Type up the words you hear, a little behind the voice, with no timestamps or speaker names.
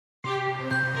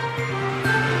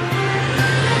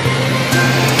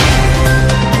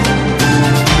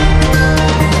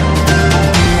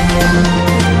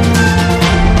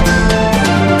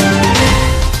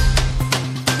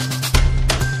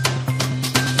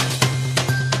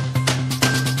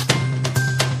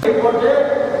போட்டு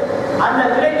அந்த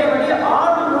திரைக்கப்படி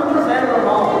ஆண்டு முழுக்க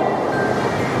செயல்படணும்.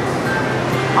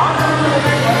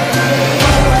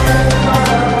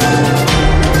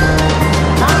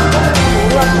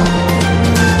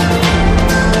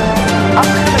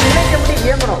 திரைக்கப்படி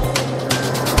இயங்கணும்.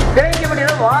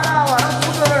 திரைக்கப்படியில வாரம்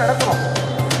கூட்டுறவு நடத்தணும்.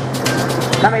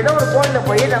 நம்ம ஏதோ ஒரு கோயிலில்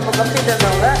போய் நம்ம கம்பெனி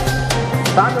சேர்ந்தவங்க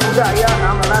சாமி வந்து ஐயா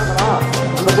நாம நல்லா இருக்கணும்,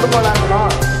 நம்ம குடும்பம் நல்லா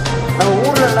இருக்கணும், நம்ம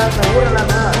ஊர்ல நல்லா இருக்கணும், ஊர்ல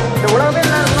நல்லா இருக்கணும், இந்த உலகமே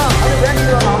நல்லா இருக்கணும், அது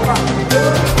வேண்டிட்டு வரணும்.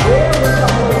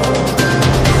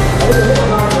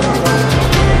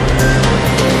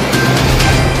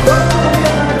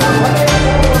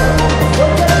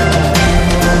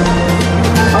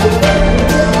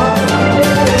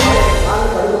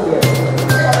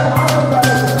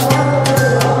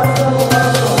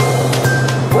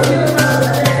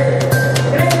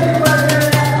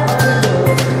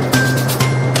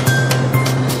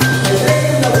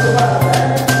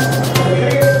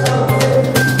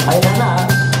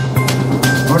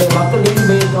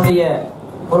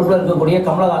 பொறுப்பில் இருக்கக்கூடிய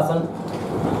கமலஹாசன்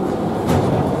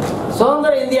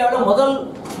சுதந்திர இந்தியாவில் முதல்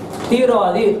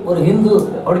தீவிரவாதி ஒரு இந்து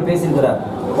அப்படி பேசியிருக்கிறார்.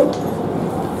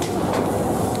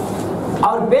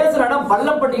 அவர் பேசுற இடம்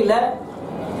பள்ளப்பட்டியில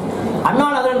அண்ணா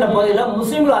நகர் என்ற பகுதியில்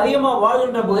முஸ்லிம்கள் அதிகமாக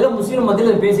வாழ்கின்ற பகுதியில் முஸ்லிம்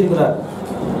மத்தியில் பேசியிருக்கிறார்.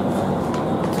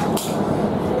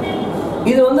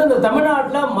 இது வந்து இந்த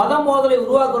தமிழ்நாட்டில் மத மோதலை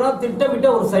உருவாக்குற திட்டமிட்ட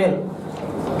ஒரு செயல்.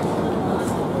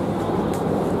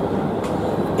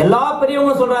 எல்லா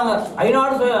பெரியவங்களும் சொல்றாங்க,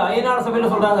 ஐநாடு சபையில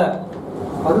சொல்றாங்க,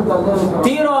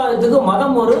 தீவிரவாதத்துக்கு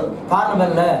மதம் ஒரு காரணம்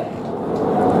அல்ல,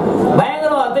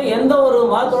 பயங்கரவாதத்தை எந்த ஒரு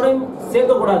மதத்தோடையும்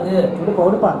சேர்க்கக்கூடாது,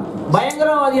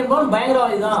 பயங்கரவாதி என்பவன்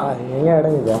பயங்கரவாதி தான்,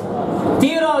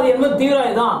 தீவிரவாதி என்பது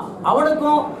தீவிரவாதி தான்,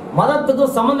 அவனுக்கும்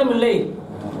மதத்துக்கும் சம்பந்தம் இல்லை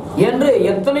என்று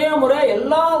எத்தனையோ முறை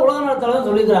எல்லா உலக நாடுகளும்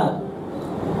சொல்லிக்கிறாங்க.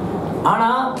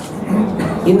 ஆனா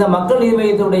இந்த மக்கள் நீதி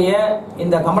மையத்துடைய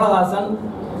இந்த கமலஹாசன்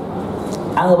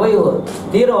அங்க போய் ஒரு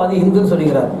தீவிரவாதி இந்துன்னு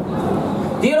சொல்லிக்கிறார்.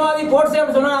 தீவிரவாதி கோட்ஸே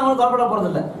அப்படின்னு சொன்னா அவனுக்கு கவலைப்பட போறது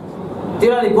இல்லை.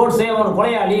 தீவிரவாதி கோட்ஸே அவன்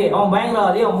கொலையாளி, அவன்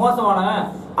பயங்கரவாதி, அவன் மோசமானவன்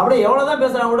அப்படி எவ்வளவுதான்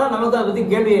பேசுறாங்க கூட நமக்கு அதை பத்தி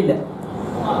கேள்வியே இல்லை.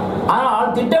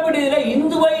 ஆனால் திட்டமிட்டதுல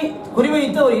இந்துவை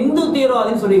குறிவைத்து ஒரு இந்து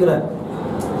தீவிரவாதின்னு சொல்லிக்கிறார்.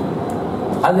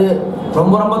 அது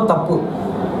ரொம்ப ரொம்ப தப்பு.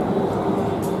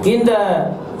 இந்த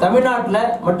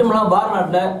தமிழ்நாட்டில் மட்டுமில்லாம பாரத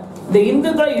நாட்டில் இந்த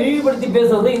இந்துக்களை இழிவுபடுத்தி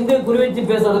பேசுறது, இந்து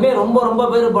குறிவைத்து பேசுறதுமே ரொம்ப ரொம்ப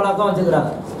பேர் பழக்கம்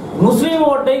வச்சுக்கிறாங்க. முஸ்லீம்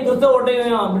ஓட்டை கிறிஸ்தவ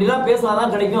ஓட்டையும் அப்படிலாம்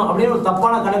பேசினாதான் கிடைக்கும் அப்படின்னு ஒரு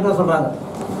தப்பான கணக்கில் சொல்றாங்க.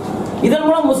 இதன்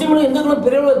மூலம் முஸ்லீம்களும் இந்துக்களும்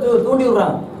பிரிவுகளை தூண்டி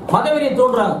விடுறாங்க, மதவெறியை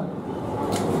தூண்டுறாங்க.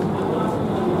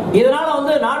 இதனால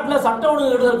வந்து நாட்டில் சட்ட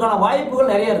ஒழுங்கு எடுவதற்கான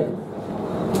வாய்ப்புகள் நிறைய இருக்கு.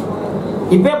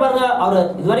 இப்பே பாருங்க, அவர்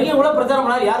இதுவரைக்கும் கூட பிரச்சாரம்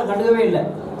பண்ணாரு, யாரும் கண்டுக்கவே இல்லை.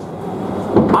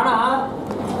 ஆனா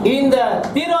இந்த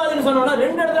தீவிரவாதின்னு சொன்னோம்னா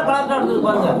ரெண்டு இடத்துல கலாச்சாரம் நடந்தது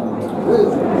பாருங்க.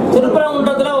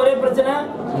 திருப்பரங்குன்றத்துல ஒரே பிரச்சனை,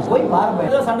 போய்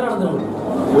பாருங்க சண்டை நடந்துருக்கு.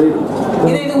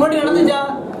 இது இதுக்கு முன்னாடி நடந்துச்சா?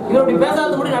 இது அப்படி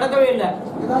பேசாதது முன்னாடி நடக்கவே இல்லை.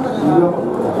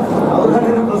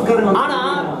 ஆனா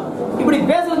இப்படி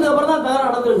பேசுறதுக்கு அப்புறம் தான் தகராறு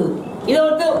நடந்திருக்கு. இதை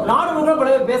வந்து நாடு முழுக்க பல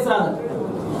பேர் பேசுறாங்க.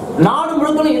 நாடு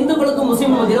முழுக்க இந்துக்களுக்கும்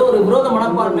முஸ்லீம் மத்தியில ஒரு விரோத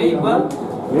மனப்பான்மை இப்ப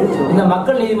இந்த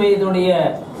மக்கள் நீதி மையத்தினுடைய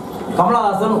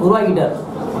கமலஹாசன் உருவாக்கிட்டார்.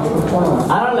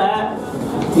 அதனால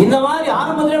இந்த மாதிரி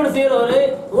ஆரம்பத்திலே செய்யறவரு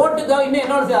ஓட்டுக்காக இன்னும்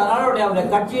என்ன செய்ய, அதனால அவருடைய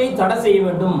கட்சியை தடை செய்ய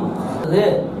வேண்டும்.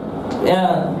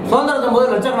 சுதந்திரத்தின் போது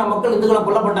லட்சக்கணக்கான மக்கள் இந்துக்களை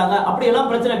கொல்லப்பட்டாங்க, அப்படி எல்லாம்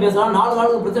பிரச்சனை பேசலாம். 4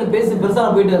 நாளுக்கு பிரச்சனை பேசி பெருசா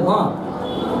போயிட்டு இருக்கும்.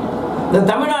 இந்த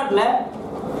தமிழ்நாட்டில்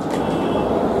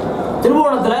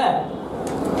திருவோணத்துல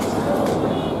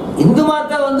இந்து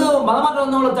மதத்தை வந்து மதமாற்றம்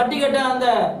வந்தவங்களை தட்டி கேட்ட அந்த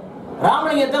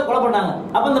ராமலிங்கத்தை கொலை பண்ணாங்க.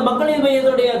 அப்ப இந்த மக்கள் நீதி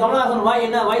மையத்துடைய கமலஹாசன் வாய்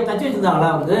என்ன வாய் தச்சு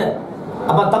வச்சிருந்தாங்களா? வந்து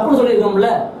அப்ப தப்புன்னு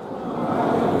சொல்லியிருக்கோம்ல.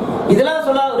 இதெல்லாம்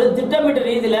சொல்ல ஒரு திட்டமிட்ட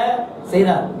ரீதியில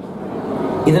செய்யறாரு.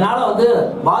 இதனால வந்து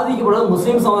பாதிக்கப்படுவது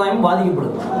முஸ்லீம் சமுதாயம்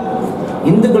பாதிக்கப்படுது,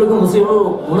 இந்துக்களுக்கும்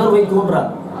முஸ்லீம்களும் உணர்வை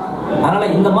தூண்டுறாங்க. அதனால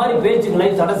இந்த மாதிரி பேச்சுக்களை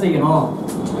தடை செய்யணும்.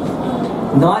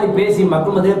 இந்த மாதிரி பேசி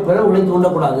மக்கள் மத்தியில் பிளவுகளை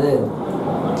தூண்டக்கூடாது.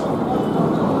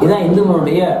 இதுதான்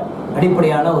இந்துக்களுடைய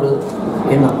அடிப்படையான ஒரு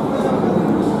எண்ணம்.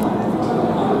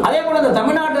 அதே போல இந்த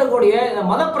தமிழ்நாட்டில் இருக்கக்கூடிய இந்த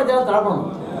மத பிரச்சாரம் தடுக்கணும்.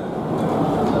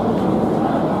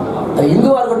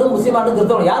 இந்துவா இருக்கட்டும், முஸ்லீமா இருக்கட்டும்,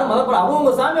 கிறிஸ்தவம் யாரும் மதப்பட அவங்க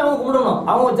சாமி அவங்க கும்பிடணும்,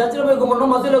 அவங்க சர்ச்சில் போய்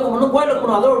கும்பிடணும், மசூதியில கும்பிடணும், கோயில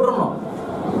கும்பிடணும், அதை விட்டுறணும்.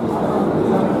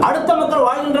 அடுத்த மக்கள்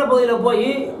வாழ்கின்ற பகுதியில போய்,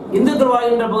 இந்துக்கள்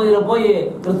வாழ்கின்ற பகுதியில போய்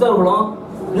கிறிஸ்தவர்களும்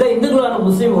இல்ல இந்துக்களான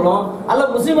முஸ்லீம்களும் அல்ல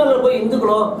முஸ்லீம்கள் போய்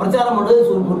இந்துக்களோ பிரச்சாரம்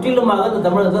பண்ணுறது முற்றிலுமாக இந்த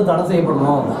தமிழகத்தில் தடை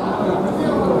செய்யப்படணும்.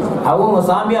 அவங்க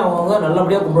சாமி அவங்க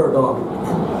நல்லபடியா கும்பிடட்டும்.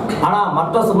 ஆனா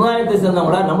மற்ற சமுதாயத்தை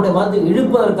சேர்ந்தவங்கள நம்முடைய மதத்தை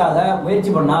இழுப்பதற்காக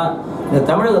முயற்சி பண்ணா இந்த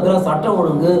தமிழகத்துல சட்டம்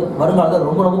ஒழுங்கு வருங்காலத்தில்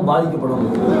ரொம்ப ரொம்ப பாதிக்கப்படும்.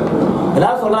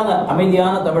 எல்லாரும் சொல்றாங்க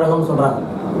அமைதியான தமிழகம் சொல்றாங்க.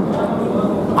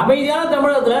 அமைதியான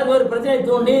தமிழகத்துல இந்த ஒரு பிரச்சனை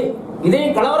தூண்டி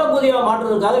இதையும் கலவர பகுதியாக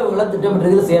மாற்றுவதற்காக இவங்க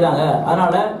திட்டமிட்டு செய்யறாங்க.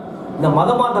 அதனால இந்த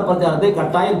மதமாற்ற பிரச்சாரத்தை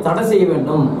கட்டாயம் தடை செய்ய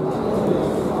வேண்டும்.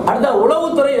 அடுத்த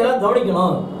உளவுத்துறை இதெல்லாம்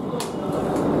கவனிக்கணும்.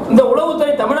 இந்த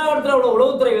உளவுத்துறை தமிழகத்தில் உள்ள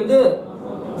உளவுத்துறை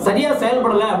சரியா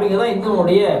செயல்படலை அப்படிங்கிறதா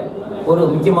இந்தியனுடைய ஒரு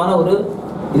முக்கியமான ஒரு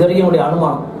இதுவரைக்கும்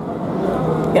அனுமானம்.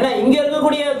 ஏன்னா இங்க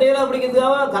இருக்கக்கூடிய தேர்தல்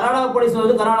அப்படிங்கிறதுக்காக கர்நாடகா போலீஸ்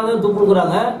கர்நாடகா துப்பு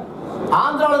கொடுக்குறாங்க,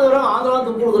 ஆந்திராவில்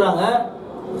துப்பு கொடுக்குறாங்க.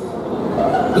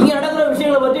 இங்க நடக்கிற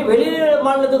விஷயங்களை பற்றி வெளியே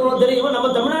மாநிலத்துக்கு தெரியும்.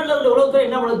 நம்ம தமிழ்நாட்டில் உளவுத்துறை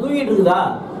என்ன பண்ண தூங்கிட்டு இருக்குதா?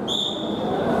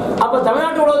 அப்ப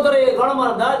தமிழ்நாட்டு உளவுத்துறை கவனமா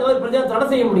இருந்தா இந்த மாதிரி பிரச்சனை தடை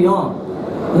செய்ய முடியும்,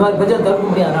 இந்த மாதிரி பிரச்சனை தடுக்க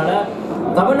முடியும். அதனால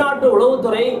தமிழ்நாட்டு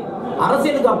உளவுத்துறை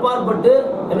அரசியலுக்கு அப்பாற்பட்டு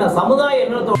என்ன சமுதாய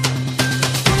எண்ணத்தோட